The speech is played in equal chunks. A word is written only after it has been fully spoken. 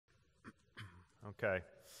Okay.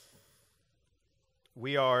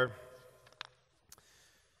 We are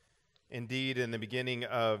indeed in the beginning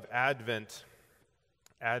of Advent.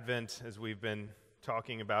 Advent, as we've been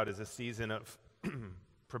talking about, is a season of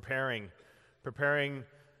preparing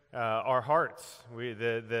our hearts.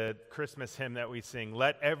 The Christmas hymn that we sing,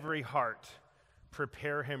 "Let every heart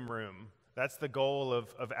prepare him room." That's the goal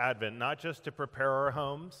of Advent, not just to prepare our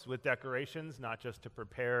homes with decorations, not just to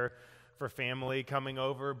prepare for family coming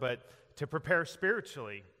over, but to prepare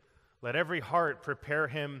spiritually. Let every heart prepare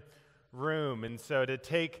him room. And so to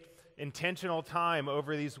take intentional time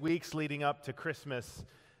over these weeks leading up to Christmas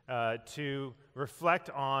to reflect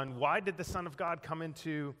on why did the Son of God come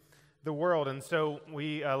into the world. And so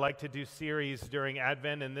we like to do series during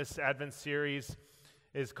Advent, and this Advent series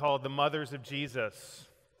is called The Mothers of Jesus.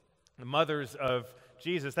 The Mothers of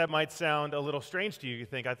Jesus. That might sound a little strange to you. You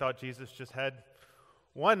think, I thought Jesus just had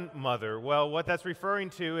one mother. Well, what that's referring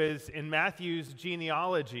to is in Matthew's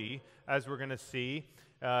genealogy, as we're going to see,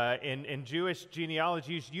 in Jewish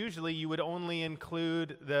genealogies, usually you would only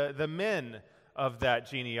include the men of that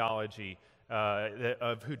genealogy,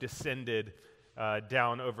 of who descended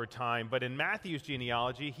down over time. But in Matthew's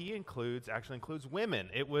genealogy, he actually includes women.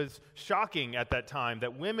 It was shocking at that time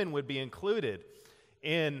that women would be included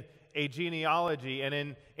in a genealogy,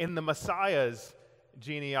 and in the Messiah's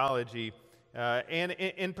genealogy. And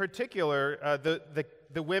in particular,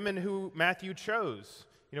 the women who Matthew chose.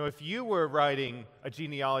 You know, if you were writing a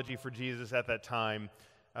genealogy for Jesus at that time,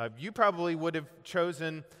 you probably would have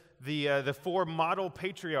chosen the four model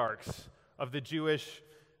patriarchs of the Jewish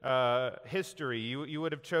history. You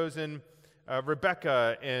would have chosen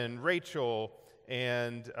Rebecca and Rachel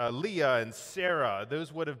and Leah and Sarah.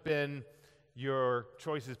 Those would have been your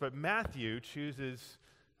choices. But Matthew chooses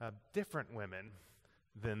different women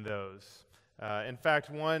than those. In fact,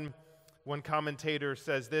 one commentator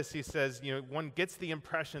says this. He says, one gets the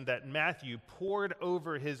impression that Matthew poured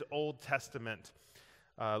over his Old Testament,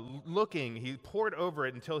 he poured over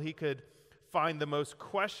it until he could find the most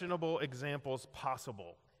questionable examples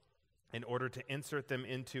possible in order to insert them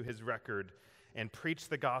into his record and preach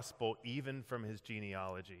the gospel even from his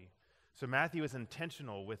genealogy. So Matthew is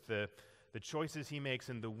intentional with the choices he makes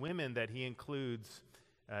and the women that he includes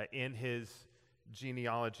in his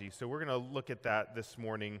genealogy. So we're going to look at that this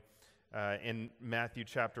morning in Matthew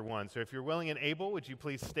chapter 1. So if you're willing and able, would you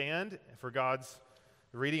please stand for the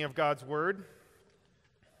reading of God's word?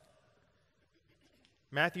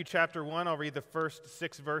 Matthew chapter 1, I'll read the first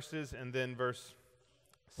 6 verses and then verse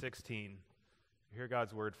 16. Hear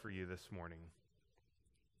God's word for you this morning.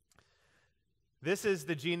 This is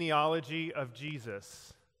the genealogy of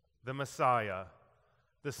Jesus, the Messiah,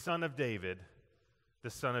 the son of David, the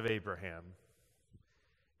son of Abraham.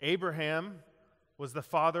 Abraham was the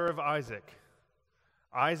father of Isaac,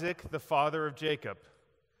 Isaac the father of Jacob,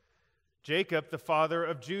 Jacob the father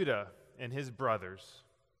of Judah and his brothers,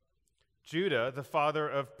 Judah the father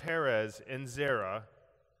of Perez and Zerah,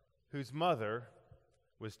 whose mother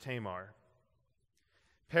was Tamar,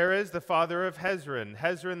 Perez the father of Hezron,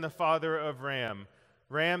 Hezron the father of Ram,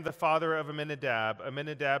 Ram the father of Amminadab,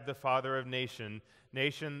 Amminadab the father of Nahshon,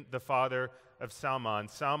 Nahshon the father of Salmon,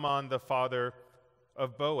 Salmon the father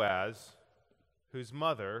of Boaz, whose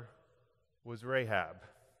mother was Rahab,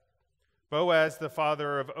 Boaz the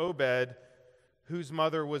father of Obed, whose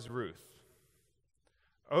mother was Ruth,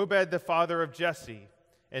 Obed the father of Jesse,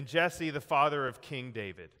 and Jesse the father of King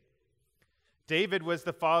David. David was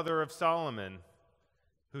the father of Solomon,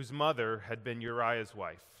 whose mother had been Uriah's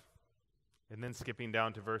wife. And then skipping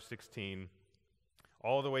down to verse 16,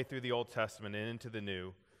 all the way through the Old Testament and into the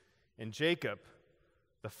New, and Jacob,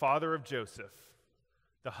 the father of Joseph,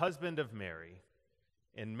 the husband of Mary,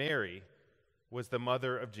 and Mary was the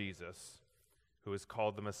mother of Jesus, who is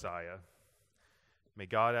called the Messiah. May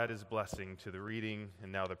God add his blessing to the reading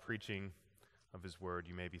and now the preaching of his word.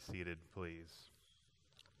 You may be seated, please.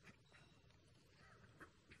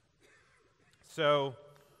 So,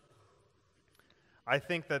 I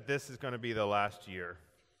think that this is going to be the last year.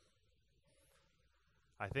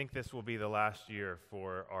 I think this will be the last year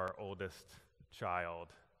for our oldest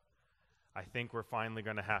child. I think we're finally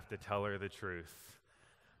going to have to tell her the truth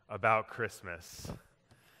about Christmas.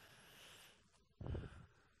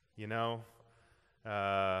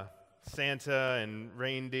 Santa and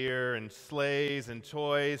reindeer and sleighs and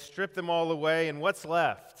toys, strip them all away, and what's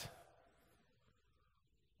left?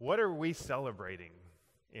 What are we celebrating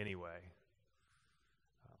anyway?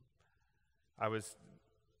 I was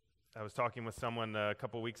talking with someone a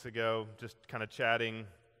couple weeks ago, just kind of chatting,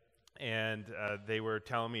 and they were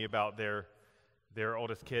telling me about their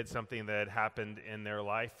oldest kid, something that had happened in their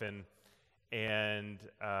life, and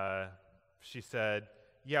she said,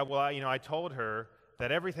 yeah, well, I told her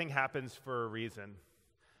that everything happens for a reason.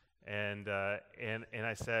 And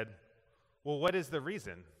I said, well, what is the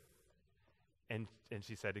reason? And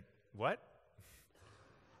she said, what?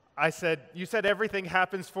 I said, you said everything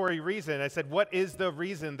happens for a reason. I said, what is the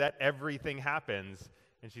reason that everything happens?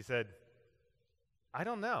 And she said, I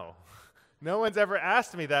don't know. No one's ever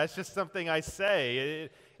asked me that. It's just something I say.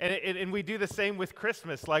 And we do the same with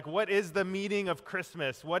Christmas. Like, what is the meaning of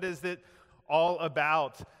Christmas? What is it all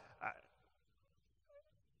about?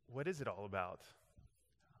 What is it all about?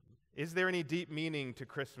 Is there any deep meaning to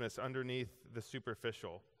Christmas underneath the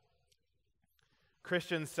superficial?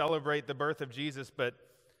 Christians celebrate the birth of Jesus, but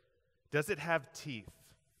does it have teeth?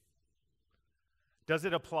 Does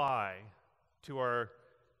it apply to our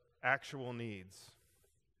actual needs?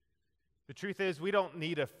 The truth is, we don't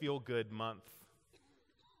need a feel-good month.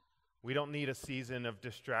 We don't need a season of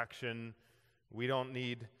distraction. We don't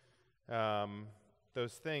need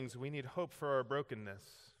those things. We need hope for our brokenness.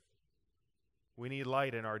 We need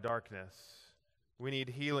light in our darkness. We need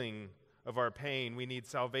healing of our pain. We need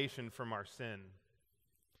salvation from our sin.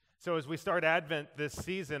 So as we start Advent this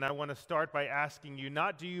season, I want to start by asking you,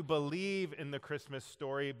 not do you believe in the Christmas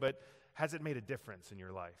story, but has it made a difference in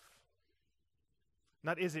your life?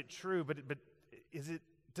 Not is it true, but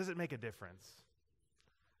does it make a difference?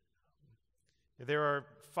 There are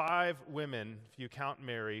 5 women, if you count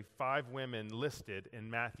Mary, 5 women listed in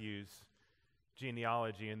Matthew's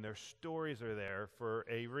genealogy, and their stories are there for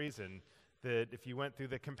a reason. That if you went through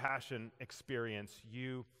the compassion experience,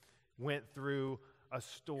 you went through a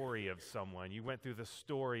story of someone. You went through the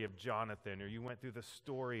story of Jonathan, or you went through the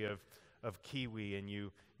story of Kiwi, and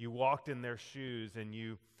you walked in their shoes, and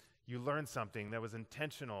you learned something that was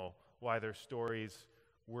intentional why their stories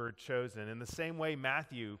were chosen. In the same way,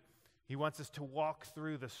 Matthew, he wants us to walk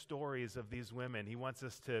through the stories of these women. He wants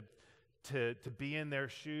us to be in their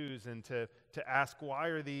shoes and to ask, why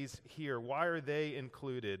are these here? Why are they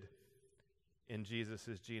included in Jesus'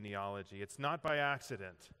 genealogy? It's not by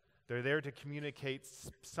accident. They're there to communicate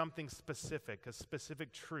something specific, a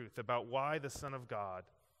specific truth about why the Son of God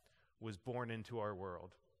was born into our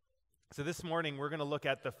world. So this morning, we're going to look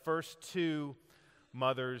at the first 2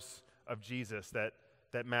 mothers of Jesus that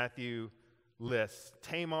Matthew lists,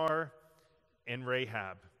 Tamar and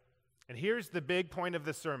Rahab. And here's the big point of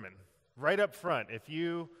the sermon, right up front. If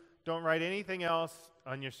you don't write anything else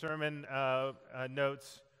on your sermon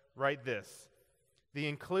notes, write this. The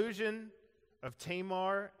inclusion of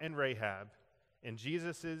Tamar and Rahab in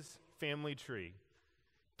Jesus' family tree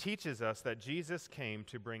teaches us that Jesus came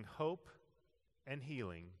to bring hope and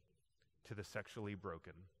healing to the sexually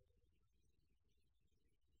broken.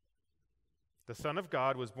 The Son of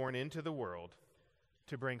God was born into the world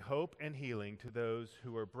to bring hope and healing to those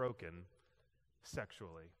who are broken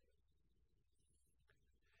sexually.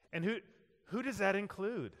 And who does that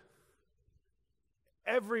include?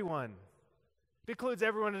 Everyone. It includes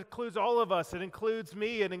everyone. It includes all of us. It includes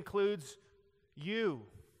me. It includes you.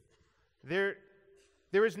 There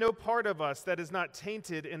is no part of us that is not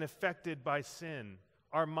tainted and affected by sin.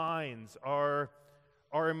 Our minds, our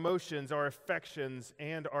emotions, our affections,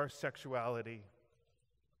 and our sexuality.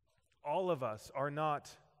 All of us are not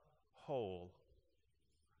whole.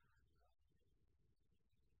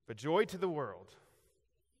 But joy to the world.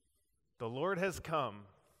 The Lord has come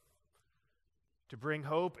to bring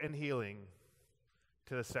hope and healing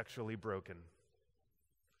to the sexually broken.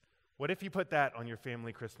 What if you put that on your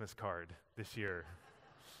family Christmas card this year?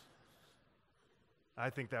 I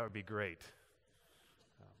think that would be great.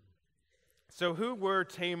 So who were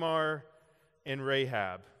Tamar and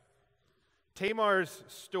Rahab? Tamar's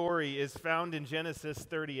story is found in Genesis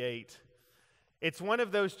 38. It's one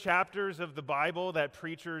of those chapters of the Bible that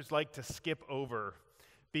preachers like to skip over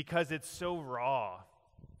because it's so raw.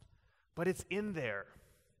 But it's in there.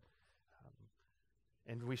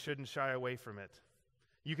 And we shouldn't shy away from it.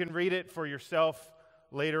 You can read it for yourself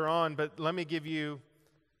later on, but let me give you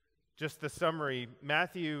just the summary.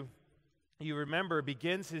 Matthew, you remember,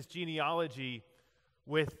 begins his genealogy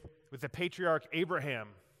with the patriarch Abraham.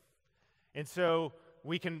 And so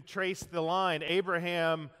we can trace the line.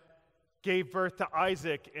 Abraham gave birth to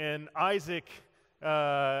Isaac, and Isaac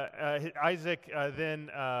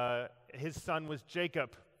then his son was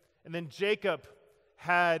Jacob. And then Jacob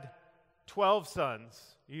had 12 sons.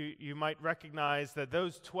 You might recognize that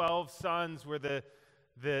those 12 sons were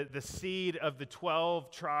the seed of the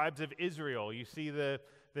 12 tribes of Israel. You see the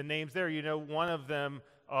names there. You know one of them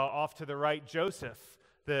off to the right, Joseph.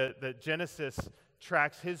 The Genesis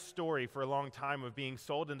tracks his story for a long time of being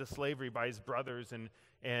sold into slavery by his brothers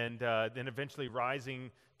and then eventually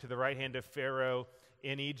rising to the right hand of Pharaoh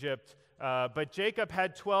in Egypt. But Jacob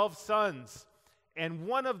had 12 sons, and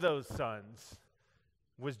one of those sons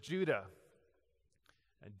was Judah.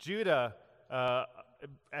 And Judah,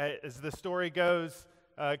 as the story goes,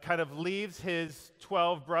 kind of leaves his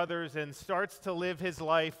 12 brothers and starts to live his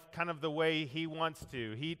life kind of the way he wants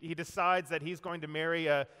to. He decides that he's going to marry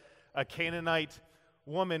a Canaanite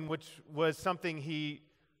woman, which was something he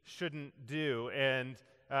shouldn't do. And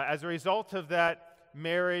as a result of that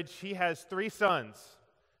marriage, he has 3 sons.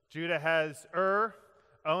 Judah has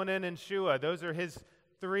Onan, and Shua. Those are his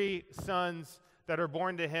 3 sons that are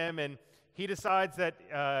born to him, and he decides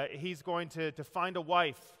that he's going to find a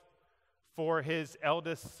wife for his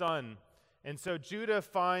eldest son. And so Judah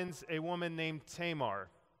finds a woman named Tamar,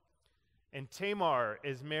 and Tamar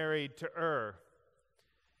is married to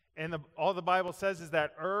And all the Bible says is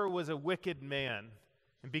that was a wicked man,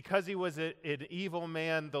 and because he was an evil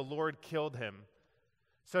man, the Lord killed him.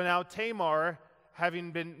 So now Tamar,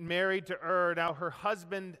 having been married to now her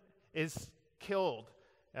husband is killed.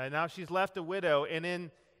 Now she's left a widow, and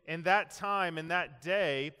in that time, in that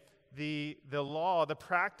day, the law, the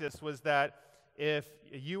practice was that if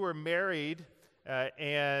you were married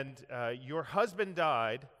and your husband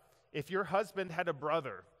died, if your husband had a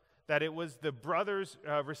brother, that it was the brother's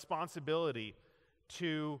responsibility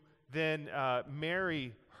to then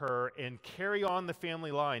marry her and carry on the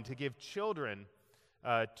family line, to give children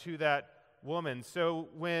to that woman. So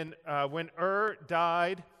when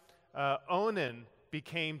died, Onan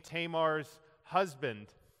became Tamar's husband.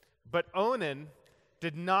 But Onan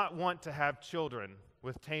did not want to have children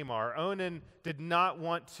with Tamar. Onan did not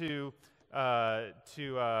want to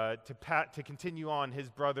continue on his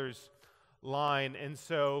brother's line, and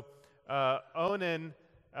so Onan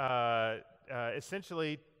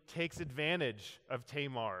essentially takes advantage of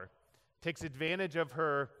Tamar, takes advantage of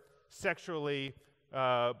her sexually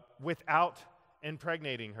without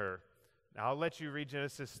impregnating her. Now, I'll let you read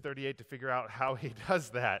Genesis 38 to figure out how he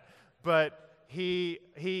does that, but he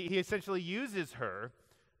essentially uses her,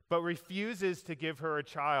 but refuses to give her a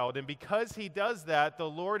child. And because he does that, the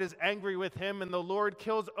Lord is angry with him, and the Lord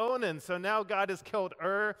kills Onan. So now God has killed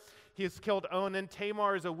he has killed Onan.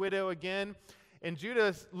 Tamar is a widow again. And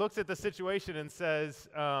Judah looks at the situation and says,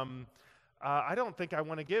 I don't think I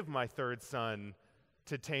want to give my 3rd son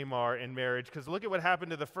to Tamar in marriage, because look at what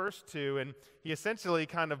happened to the first 2. And he essentially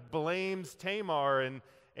kind of blames Tamar,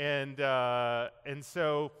 and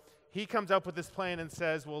so he comes up with this plan and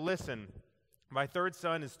says, well, listen, my 3rd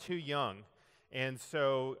son is too young, and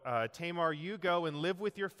so Tamar, you go and live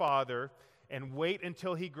with your father and wait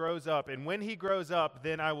until he grows up, and when he grows up,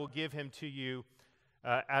 then I will give him to you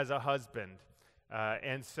as a husband.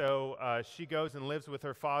 And so she goes and lives with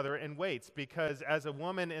her father and waits, because as a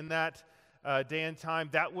woman in that day and time,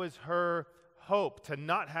 that was her hope. To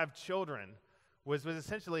not have children was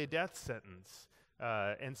essentially a death sentence.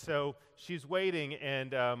 And so she's waiting,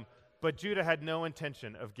 but Judah had no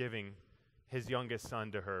intention of giving his youngest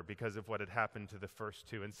son to her because of what had happened to the first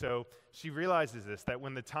 2. And so she realizes this, that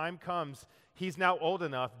when the time comes, he's now old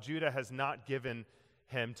enough, Judah has not given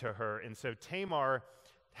him to her. And so Tamar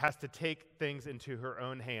has to take things into her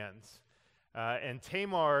own hands. And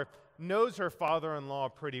Tamar knows her father-in-law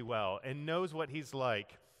pretty well and knows what he's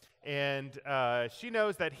like. And she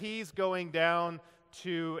knows that he's going down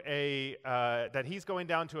to a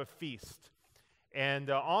feast. And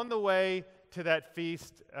on the way to that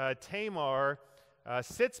feast, Tamar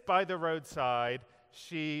sits by the roadside.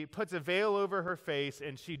 She puts a veil over her face,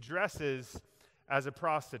 and she dresses as a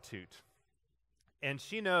prostitute. And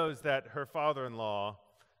she knows that her father-in-law,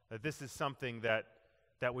 that this is something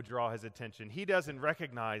that would draw his attention. He doesn't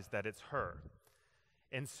recognize that it's her.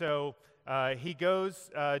 And so he goes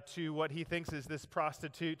to what he thinks is this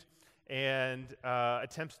prostitute and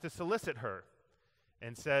attempts to solicit her,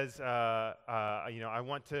 and says, I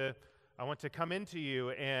want to come into you.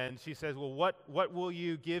 And she says, well, what will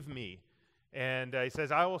you give me? And he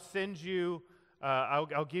says, I will send you,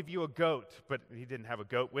 I'll give you a goat. But he didn't have a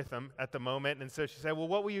goat with him at the moment. And so she said, well,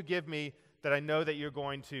 what will you give me that I know that you're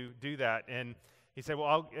going to do that? And he said,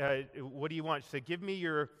 well, what do you want? She said, give me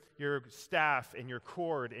your staff and your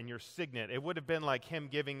cord and your signet. It would have been like him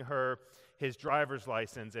giving her his driver's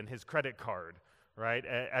license and his credit card, right,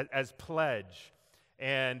 as pledge.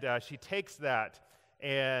 And she takes that,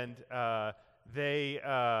 and they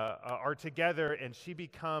are together, and she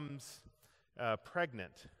becomes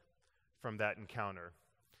pregnant from that encounter.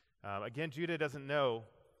 Again, Judah doesn't know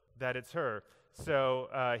that it's her.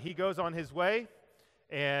 So he goes on his way,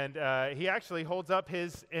 and he actually holds up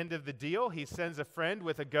his end of the deal. He sends a friend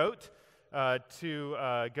with a goat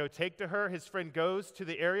to go take to her. His friend goes to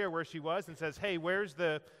the area where she was and says, hey, where's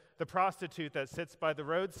the the prostitute that sits by the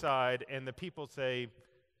roadside, and the people say,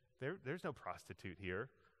 there's no prostitute here.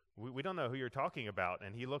 We don't know who you're talking about.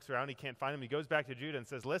 And he looks around, he can't find him. He goes back to Judah and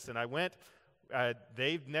says, listen, I went,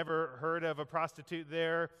 they've never heard of a prostitute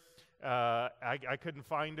there. I couldn't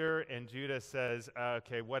find her. And Judah says,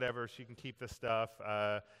 okay, whatever, she can keep the stuff.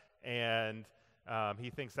 And he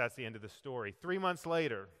thinks that's the end of the story. 3 months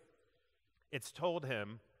later, it's told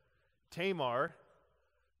him, Tamar,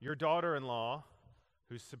 your daughter-in-law,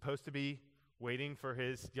 who's supposed to be waiting for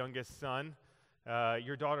his youngest son,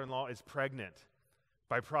 your daughter-in-law is pregnant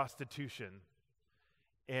by prostitution.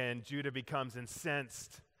 And Judah becomes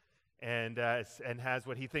incensed and has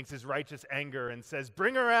what he thinks is righteous anger and says,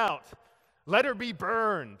 bring her out, let her be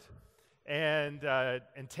burned. And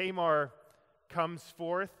Tamar comes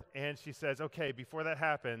forth and she says, okay, before that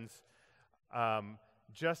happens, I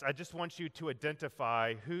just want you to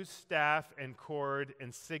identify whose staff and cord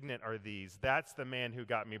and signet are these. That's the man who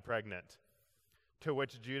got me pregnant. To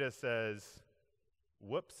which Judah says,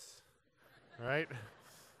 whoops, right?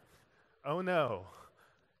 Oh no.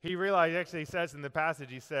 He realized, actually he says in the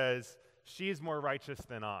passage, he says, she's more righteous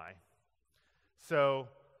than I. So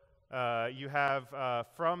you have,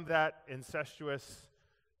 from that incestuous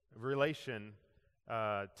relation,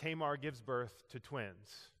 Tamar gives birth to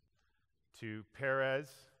twins, to Perez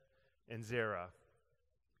and Zerah.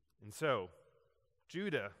 And so,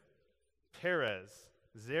 Judah, Perez,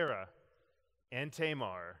 Zerah, and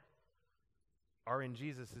Tamar are in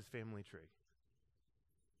Jesus' family tree.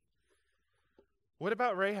 What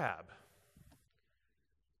about Rahab?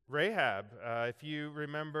 Rahab, if you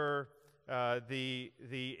remember, the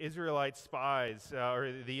Israelite spies,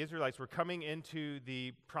 or the Israelites were coming into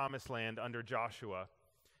the promised land under Joshua.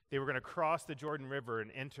 They were going to cross the Jordan River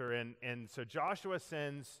and enter in. And so Joshua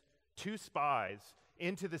sends 2 spies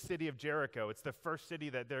into the city of Jericho. It's the first city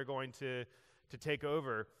that they're going to take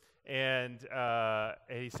over. And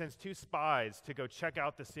he sends 2 spies to go check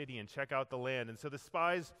out the city and check out the land. And so the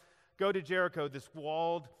spies go to Jericho, this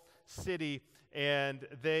walled city, and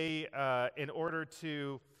they, in order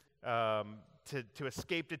to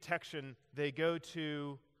escape detection, they go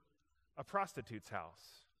to a prostitute's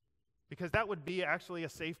house. Because that would be actually a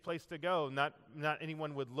safe place to go. Not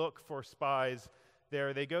anyone would look for spies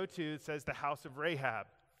there. They go to, it says, the house of Rahab.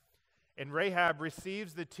 And Rahab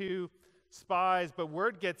receives the 2 spies, but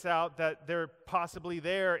word gets out that they're possibly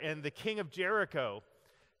there, and the king of Jericho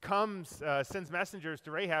comes, sends messengers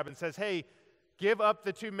to Rahab and says, hey, give up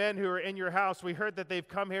the 2 men who are in your house. We heard that they've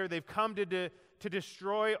come here. They've come to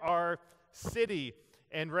destroy our city.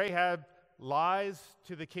 And Rahab lies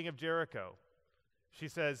to the king of Jericho. She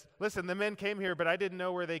says, listen, the men came here, but I didn't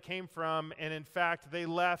know where they came from. And in fact, they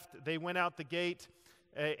left. They went out the gate.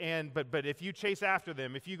 But if you chase after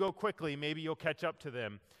them, if you go quickly, maybe you'll catch up to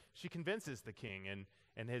them. She convinces the king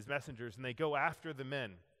and his messengers, and they go after the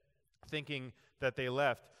men, thinking that they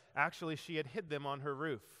left. Actually, she had hid them on her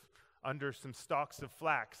roof under some stalks of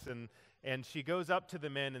flax. And she goes up to the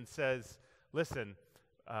men and says, listen,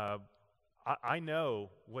 I know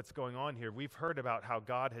what's going on here. We've heard about how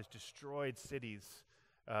God has destroyed cities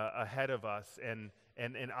ahead of us. And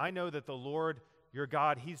I know that the Lord, your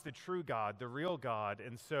God, he's the true God, the real God.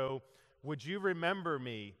 And so would you remember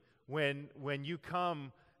me when you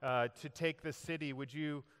come to take the city? Would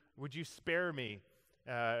you spare me?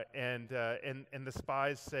 And the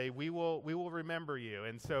spies say, we will remember you.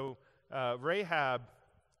 And so Rahab,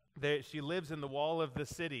 she lives in the wall of the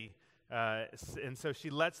city. And so she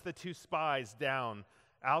lets the 2 spies down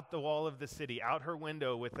out the wall of the city, out her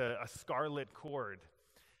window with a scarlet cord.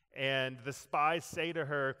 And the spies say to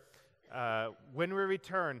her, when we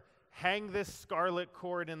return, hang this scarlet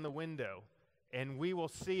cord in the window, and we will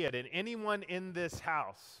see it. And anyone in this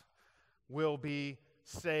house will be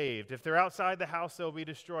saved. If they're outside the house, they'll be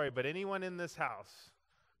destroyed. But anyone in this house,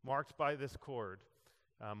 marked by this cord,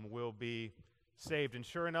 will be saved. And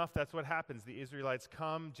sure enough, that's what happens. The Israelites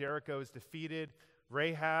come, Jericho is defeated,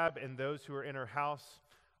 Rahab and those who are in her house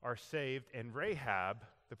are saved, and Rahab,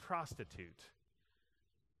 the prostitute,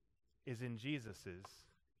 is in Jesus'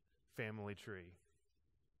 family tree.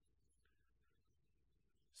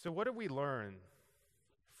 So what do we learn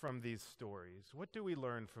from these stories? What do we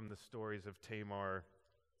learn from the stories of Tamar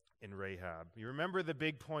and Rahab? You remember the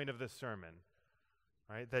big point of the sermon,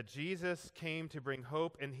 right? That Jesus came to bring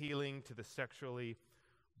hope and healing to the sexually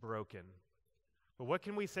broken. But what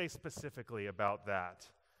can we say specifically about that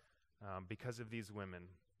because of these women?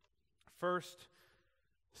 First,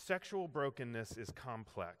 sexual brokenness is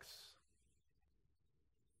complex.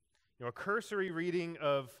 A cursory reading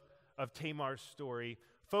of Tamar's story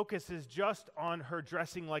focuses just on her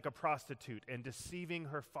dressing like a prostitute and deceiving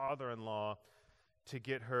her father-in-law to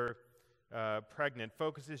get her pregnant,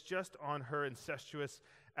 focuses just on her incestuous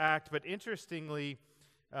act. But interestingly,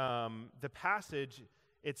 the passage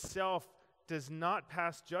itself does not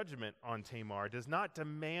pass judgment on Tamar, does not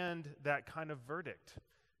demand that kind of verdict.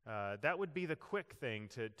 That would be the quick thing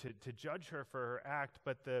to judge her for her act,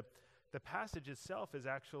 but the passage itself is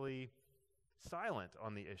actually silent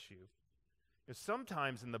on the issue.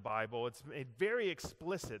 Sometimes in the Bible, it's made very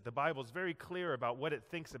explicit. The Bible is very clear about what it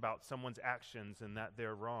thinks about someone's actions and that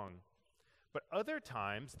they're wrong. But other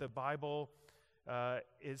times, the Bible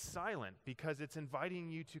is silent because it's inviting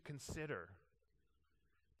you to consider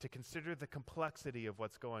the complexity of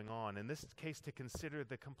what's going on. In this case, to consider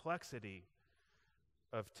the complexity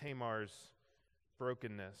of Tamar's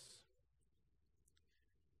brokenness.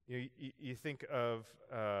 You think of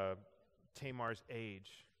Tamar's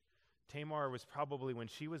age. Tamar was probably, when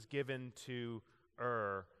she was given to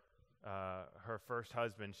her first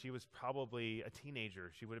husband, she was probably a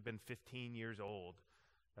teenager. She would have been 15 years old,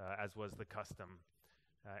 as was the custom.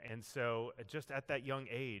 And so just at that young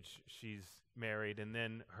age, she's married, and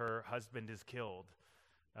then her husband is killed.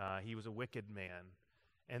 He was a wicked man.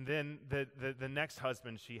 And then the next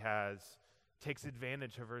husband she has takes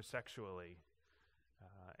advantage of her sexually.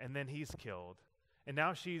 And then he's killed. And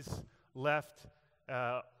now she's left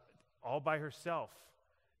all by herself.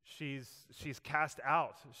 She's cast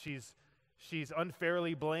out. She's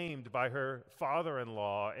unfairly blamed by her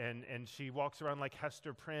father-in-law, and she walks around like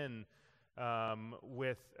Hester Prynne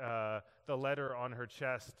with the letter on her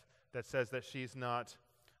chest that says that she's not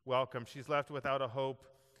welcome. She's left without a hope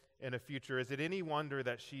in a future. Is it any wonder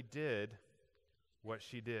that she did what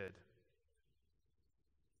she did?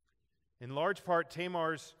 In large part,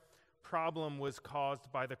 Tamar's problem was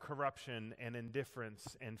caused by the corruption and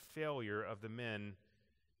indifference and failure of the men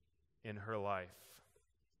in her life.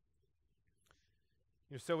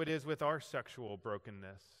 So it is with our sexual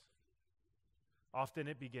brokenness. Often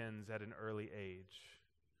it begins at an early age,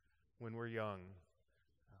 when we're young.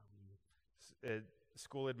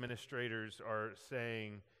 School administrators are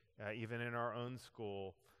saying, even in our own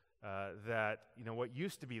school, that what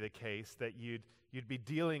used to be the case, that you'd be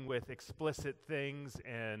dealing with explicit things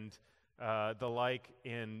and the like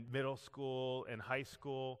in middle school and high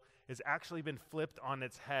school, has actually been flipped on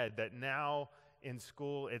its head, that now in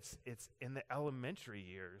school it's in the elementary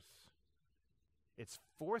years. It's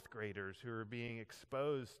fourth graders who are being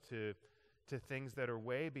exposed to things that are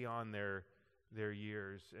way beyond their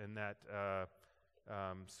years, and that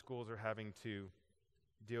schools are having to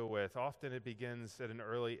deal with. Often it begins at an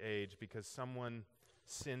early age because someone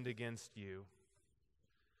sinned against you,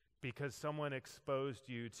 because someone exposed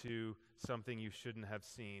you to something you shouldn't have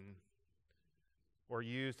seen, or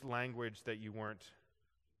used language that you weren't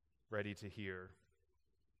ready to hear.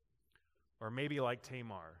 Or maybe like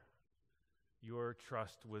Tamar, your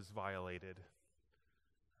trust was violated.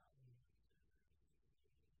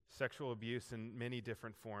 Sexual abuse in many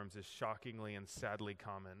different forms is shockingly and sadly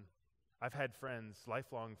common. I've had friends,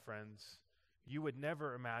 lifelong friends, you would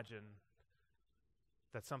never imagine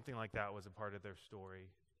that something like that was a part of their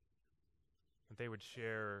story. That they would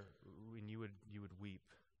share, and you would weep.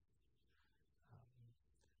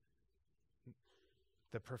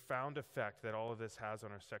 The profound effect that all of this has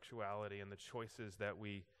on our sexuality and the choices that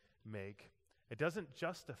we make, it doesn't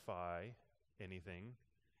justify anything.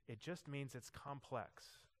 It just means it's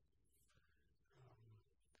complex.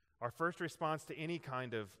 Our first response to any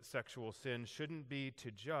kind of sexual sin shouldn't be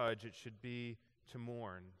to judge, it should be to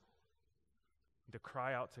mourn, to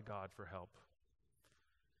cry out to God for help.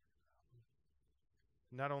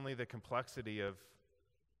 Not only the complexity of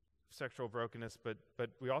sexual brokenness, but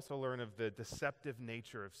we also learn of the deceptive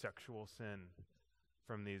nature of sexual sin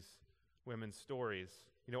from these women's stories.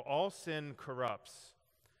 All sin corrupts,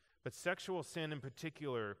 but sexual sin in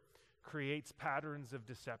particular creates patterns of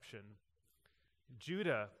deception.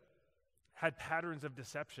 Judah had patterns of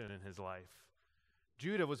deception in his life.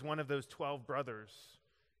 Judah was one of those 12 brothers.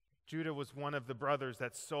 Judah was one of the brothers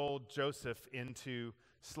that sold Joseph into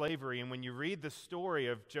slavery. And when you read the story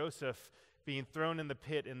of Joseph being thrown in the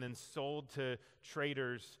pit and then sold to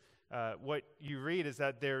traders, what you read is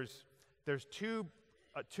that there's two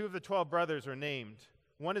of the 12 brothers are named.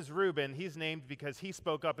 One is Reuben. He's named because he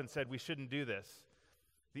spoke up and said, we shouldn't do this.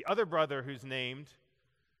 The other brother who's named,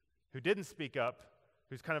 who didn't speak up,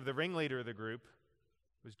 who's kind of the ringleader of the group,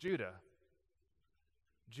 was Judah.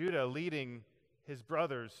 Judah leading his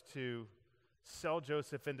brothers to sell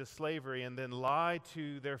Joseph into slavery and then lie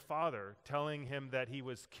to their father, telling him that he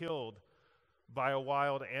was killed by a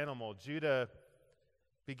wild animal. Judah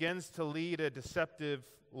begins to lead a deceptive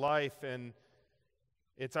life, and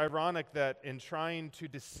it's ironic that in trying to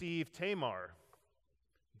deceive Tamar,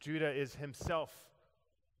 Judah is himself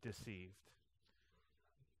deceived.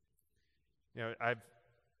 You know,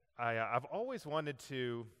 I've always wanted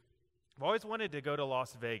to go to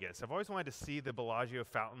Las Vegas. I've always wanted to see the Bellagio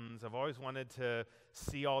fountains. I've always wanted to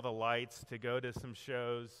see all the lights, to go to some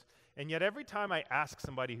shows. And yet every time I ask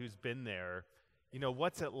somebody who's been there, you know,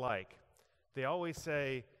 what's it like? They always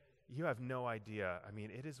say, you have no idea. I mean,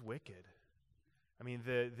 it is wicked. I mean,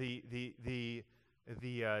 the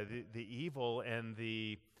evil and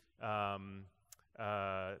the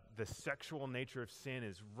sexual nature of sin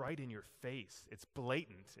is right in your face. It's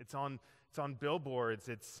blatant. It's on billboards.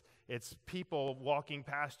 It's people walking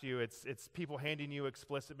past you. It's people handing you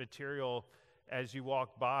explicit material as you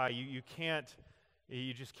walk by. You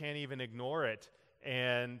just can't even ignore it.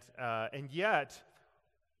 And yet,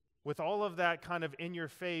 with all of that kind of in your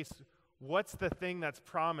face, what's the thing that's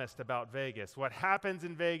promised about Vegas? What happens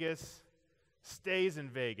in Vegas stays in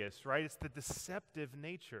Vegas, right? It's the deceptive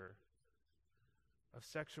nature of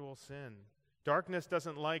sexual sin. Darkness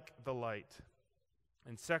doesn't like the light,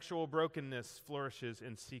 and sexual brokenness flourishes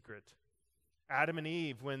in secret. Adam and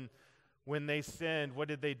Eve, when they sinned, what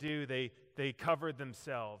did they do? They covered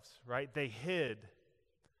themselves, right? They hid.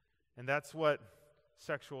 And that's what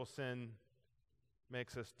sexual sin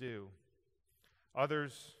makes us do.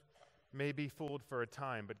 Others may be fooled for a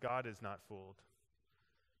time, but God is not fooled.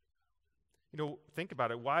 You know, think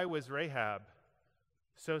about it. Why was Rahab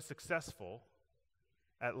so successful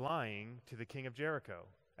at lying to the king of Jericho,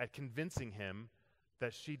 at convincing him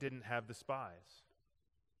that she didn't have the spies?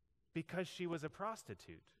 Because she was a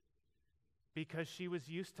prostitute. Because she was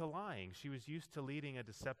used to lying. She was used to leading a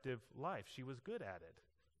deceptive life. She was good at it.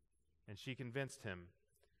 And she convinced him.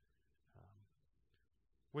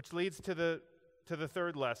 Which leads to the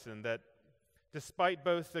third lesson, that despite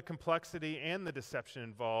both the complexity and the deception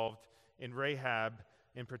involved in Rahab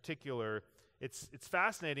in particular, it's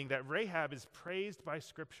fascinating that Rahab is praised by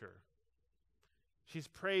Scripture. She's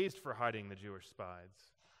praised for hiding the Jewish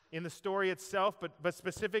spies. In the story itself, but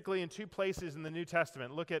specifically in two places in the New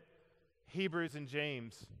Testament. Look at Hebrews and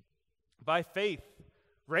James. By faith,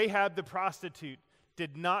 Rahab the prostitute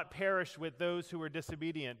did not perish with those who were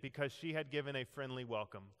disobedient because she had given a friendly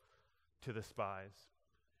welcome to the spies.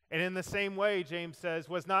 And in the same way, James says,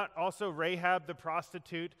 was not also Rahab the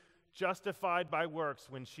prostitute justified by works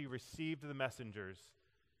when she received the messengers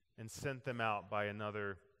and sent them out by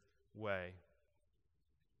another way?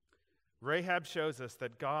 Rahab shows us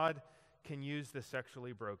that God can use the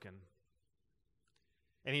sexually broken.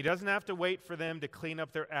 And he doesn't have to wait for them to clean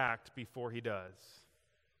up their act before he does.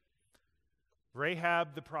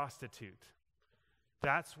 Rahab the prostitute.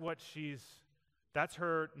 That's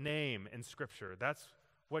her name in Scripture. That's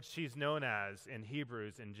what she's known as in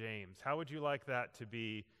Hebrews and James. How would you like that to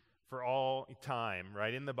be for all time,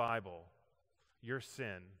 right, in the Bible? Your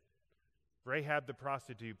sin. Rahab the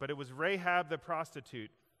prostitute. But it was Rahab the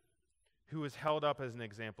prostitute who was held up as an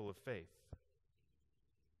example of faith.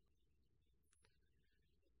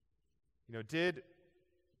 You know,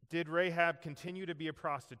 did Rahab continue to be a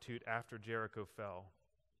prostitute after Jericho fell?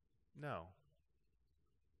 No.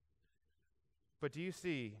 But do you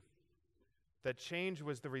see that change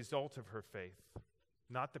was the result of her faith,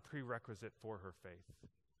 not the prerequisite for her faith?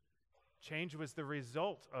 Change was the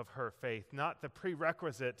result of her faith, not the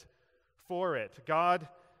prerequisite for it. God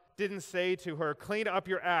didn't say to her, clean up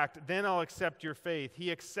your act, then I'll accept your faith. He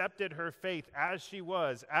accepted her faith as she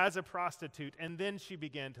was, as a prostitute, and then she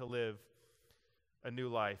began to live a new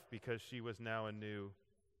life because she was now a new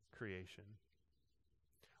creation.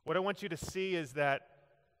 What I want you to see is that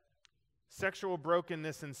sexual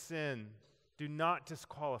brokenness and sin do not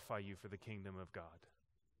disqualify you for the kingdom of God.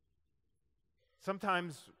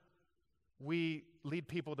 Sometimes we lead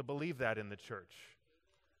people to believe that in the church,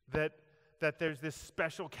 that there's this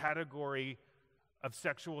special category of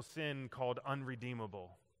sexual sin called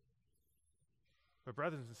unredeemable. But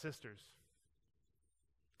brothers and sisters,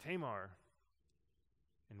 Tamar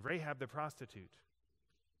and Rahab the prostitute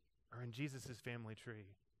are in Jesus' family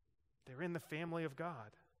tree. They're in the family of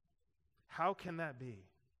God. How can that be?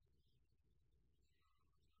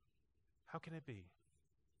 How can it be?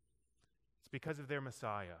 It's because of their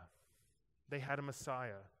Messiah. They had a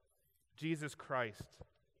Messiah, Jesus Christ,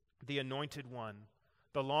 the anointed one,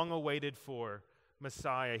 the long-awaited for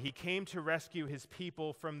Messiah. He came to rescue his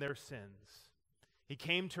people from their sins. He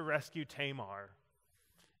came to rescue Tamar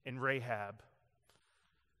and Rahab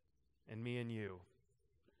and me and you.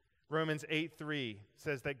 Romans 8:3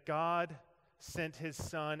 says that God sent his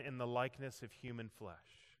Son in the likeness of human flesh.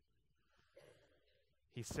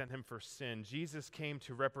 He sent him for sin. Jesus came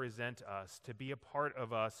to represent us, to be a part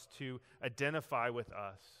of us, to identify with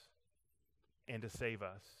us. and to save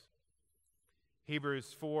us.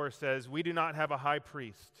 Hebrews 4 says, "We do not have a high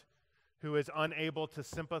priest who is unable to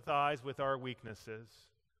sympathize with our weaknesses,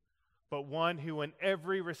 but one who in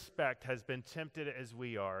every respect has been tempted as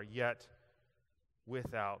we are, yet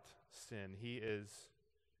without sin." He is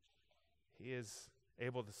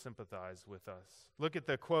able to sympathize with us. Look at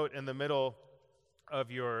the quote in the middle of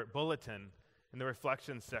your bulletin in the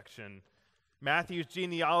reflection section. Matthew's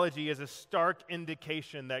genealogy is a stark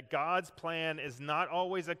indication that God's plan is not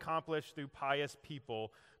always accomplished through pious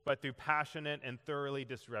people, but through passionate and thoroughly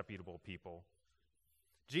disreputable people.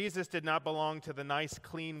 Jesus did not belong to the nice,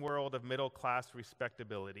 clean world of middle-class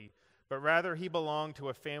respectability, but rather he belonged to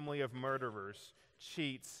a family of murderers,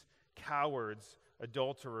 cheats, cowards,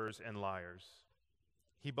 adulterers, and liars.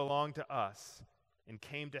 He belonged to us and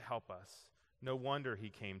came to help us. No wonder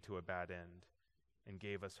he came to a bad end and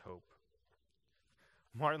gave us hope.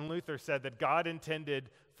 Martin Luther said that God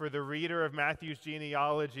intended for the reader of Matthew's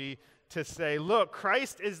genealogy to say, look,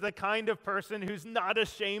 Christ is the kind of person who's not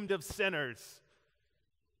ashamed of sinners.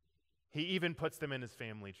 He even puts them in his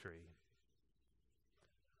family tree.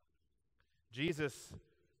 Jesus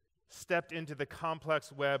stepped into the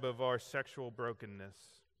complex web of our sexual brokenness.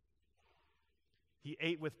 He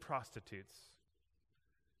ate with prostitutes.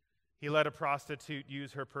 He let a prostitute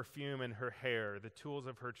use her perfume and her hair, the tools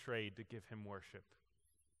of her trade, to give him worship.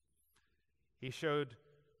 He showed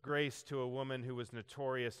grace to a woman who was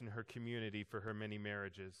notorious in her community for her many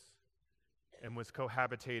marriages and was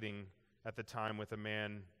cohabitating at the time with a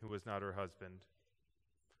man who was not her husband.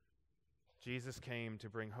 Jesus came to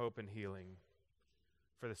bring hope and healing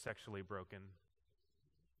for the sexually broken.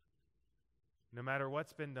 No matter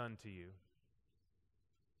what's been done to you,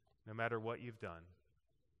 no matter what you've done,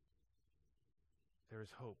 there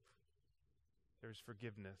is hope. There is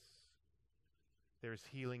forgiveness. There is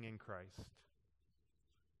healing in Christ.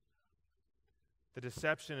 The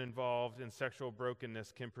deception involved in sexual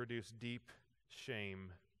brokenness can produce deep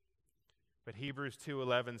shame. But Hebrews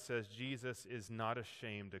 2:11 says Jesus is not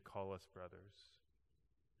ashamed to call us brothers.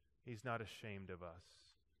 He's not ashamed of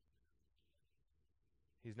us.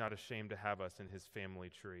 He's not ashamed to have us in his family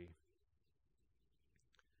tree.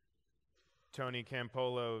 Tony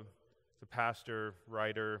Campolo, the pastor,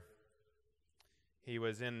 writer, he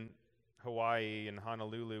was in Hawaii, in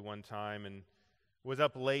Honolulu one time, and was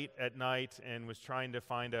up late at night and was trying to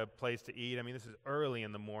find a place to eat. I mean, this is early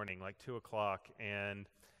in the morning, like 2 o'clock, and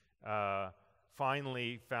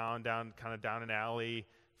finally found down an alley,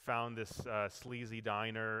 found this sleazy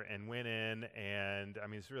diner and went in, and I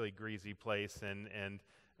mean, it's a really greasy place, and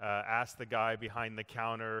asked the guy behind the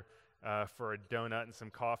counter for a donut and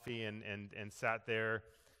some coffee, and sat there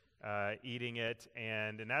eating it.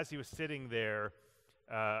 And as he was sitting there,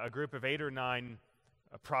 a group of 8 or 9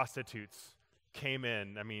 prostitutes came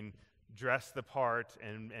in, I mean, dressed the part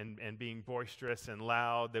and being boisterous and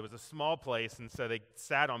loud. There was a small place, and so they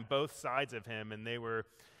sat on both sides of him, and they were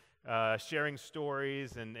sharing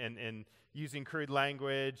stories and using crude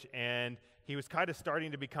language, and he was kind of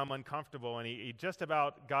starting to become uncomfortable, and he just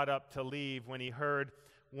about got up to leave when he heard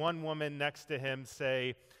one woman next to him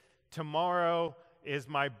say, "Tomorrow is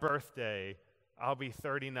my birthday. I'll be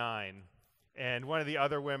 39. And one of the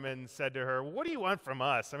other women said to her, "What do you want from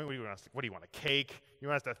us? I mean, what do you want, a cake? You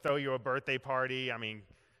want us to throw you a birthday party? I mean,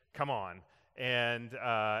 come on." And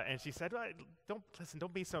she said, "Well,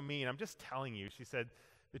 don't be so mean. I'm just telling you." She said,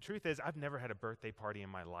 "The truth is, I've never had a birthday party in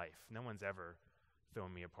my life. No one's ever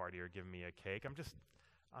thrown me a party or given me a cake. I'm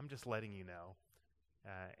just letting you know."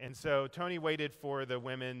 And so Tony waited for the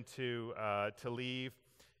women to leave,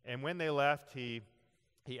 and when they left, he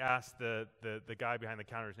asked the guy behind the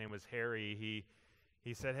counter, his name was Harry,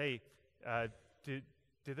 he said, "Hey, do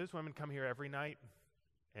those women come here every night?"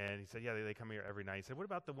 And he said, "Yeah, they come here every night." He said, "What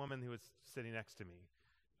about the woman who was sitting next to me?"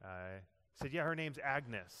 He said, "Yeah, her name's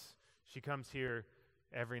Agnes. She comes here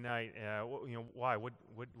every night. Why? What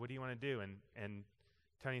do you want to do?" And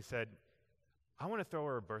Tony said, "I want to throw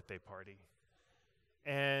her a birthday party.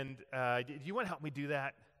 And do you want to help me do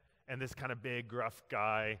that?" And this kind of big, gruff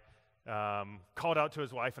guy called out to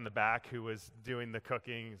his wife in the back who was doing the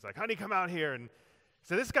cooking. He's like, "Honey, come out here." And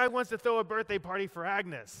so this guy wants to throw a birthday party for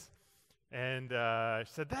Agnes. And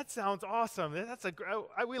she said, "That sounds awesome.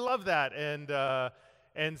 We love that."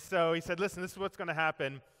 And so he said, "Listen, this is what's going to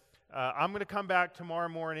happen. I'm going to come back tomorrow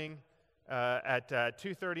morning at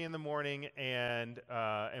 2:30 in the morning, and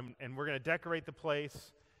we're going to decorate the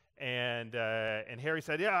place." And Harry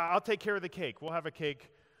said, "Yeah, I'll take care of the cake. We'll have a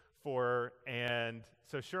cake for her." And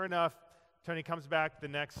so sure enough, Tony comes back the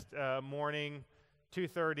next morning,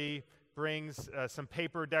 2:30, brings some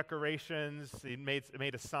paper decorations. He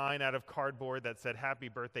made a sign out of cardboard that said, "Happy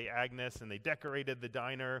birthday, Agnes," and they decorated the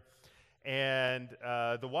diner. And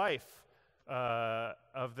the wife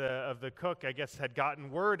of the cook, I guess, had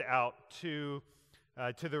gotten word out to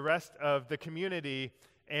the rest of the community,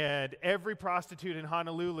 and every prostitute in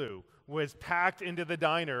Honolulu was packed into the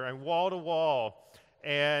diner and wall to wall,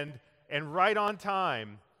 and right on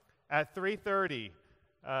time at 3:30,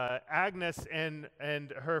 Agnes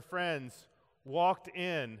and her friends walked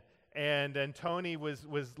in, and Tony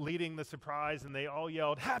was leading the surprise, and they all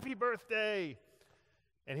yelled, "Happy birthday!"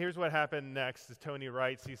 And here's what happened next, as Tony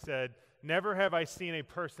writes. He said, "Never have I seen a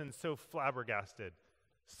person so flabbergasted,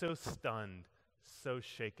 so stunned, so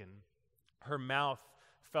shaken. Her mouth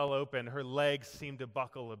fell open. Her legs seemed to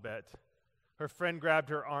buckle a bit. Her friend grabbed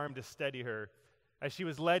her arm to steady her. As she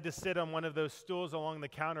was led to sit on one of those stools along the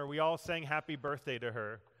counter, we all sang happy birthday to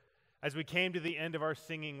her. As we came to the end of our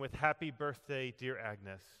singing with happy birthday, dear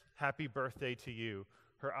Agnes, happy birthday to you,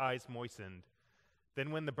 her eyes moistened.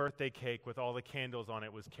 Then when the birthday cake with all the candles on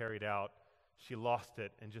it was carried out, she lost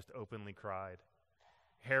it and just openly cried.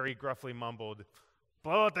 Harry gruffly mumbled,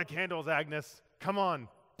 'Blow out the candles, Agnes. Come on,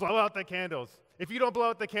 blow out the candles. If you don't blow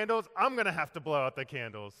out the candles, I'm going to have to blow out the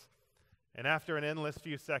candles.' And after an endless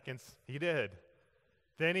few seconds, he did.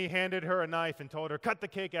 Then he handed her a knife and told her, 'Cut the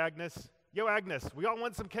cake, Agnes. Yo, Agnes, we all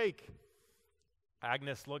want some cake.'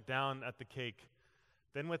 Agnes looked down at the cake.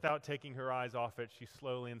 Then without taking her eyes off it, she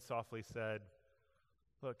slowly and softly said,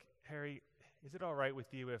 'Look, Harry, is it all right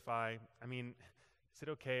with you if is it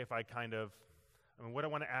okay if what I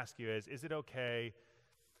want to ask you is it okay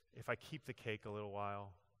if I keep the cake a little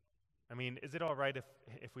while? Is it all right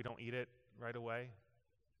if we don't eat it right away?'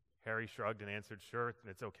 Harry shrugged and answered, 'Sure,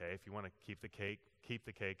 it's okay. If you want to keep the cake, keep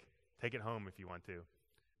the cake. Take it home if you want to.'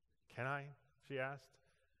 'Can I?' she asked.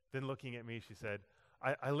 Then looking at me, she said,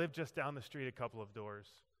 I live just down the street a couple of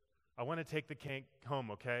doors. I want to take the cake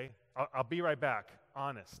home, okay? I'll be right back,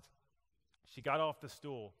 honest.' She got off the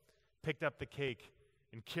stool, picked up the cake,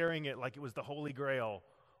 and carrying it like it was the Holy Grail,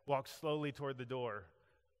 walked slowly toward the door.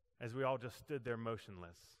 As we all just stood there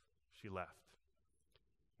motionless, she left.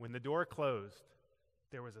 When the door closed,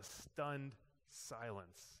 there was a stunned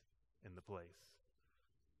silence in the place.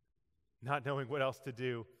 Not knowing what else to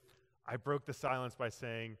do, I broke the silence by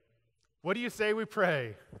saying, 'What do you say we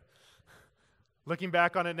pray?' Looking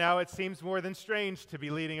back on it now, it seems more than strange to be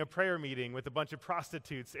leading a prayer meeting with a bunch of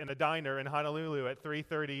prostitutes in a diner in Honolulu at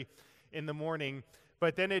 3:30 in the morning,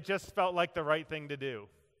 but then it just felt like the right thing to do.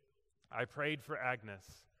 I prayed for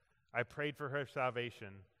Agnes. I prayed for her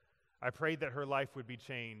salvation. I prayed that her life would be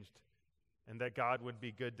changed and that God would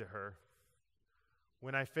be good to her.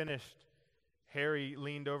 When I finished, Harry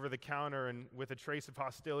leaned over the counter and with a trace of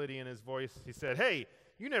hostility in his voice, he said, 'Hey,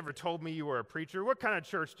 you never told me you were a preacher. What kind of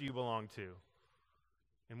church do you belong to?'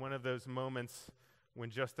 In one of those moments when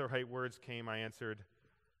just the right words came, I answered,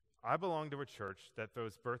 'I belong to a church that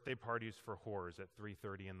throws birthday parties for whores at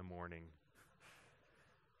 3:30 in the morning.'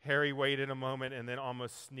 Harry waited a moment and then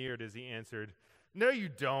almost sneered as he answered, 'No, you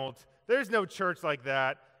don't. There's no church like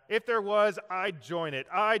that. If there was, I'd join it.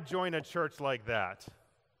 I'd join a church like that.'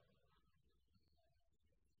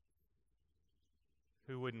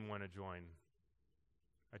 Who wouldn't want to join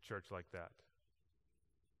a church like that?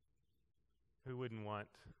 Who wouldn't want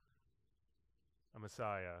a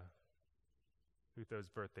Messiah who throws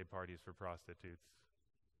birthday parties for prostitutes?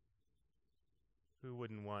 Who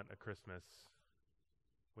wouldn't want a Christmas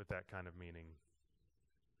with that kind of meaning?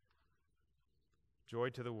 Joy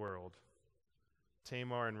to the world.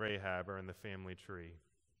 Tamar and Rahab are in the family tree.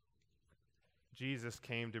 Jesus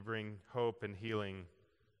came to bring hope and healing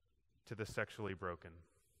to the sexually broken.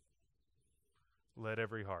 Let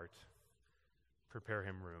every heart prepare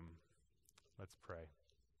him room. Let's pray.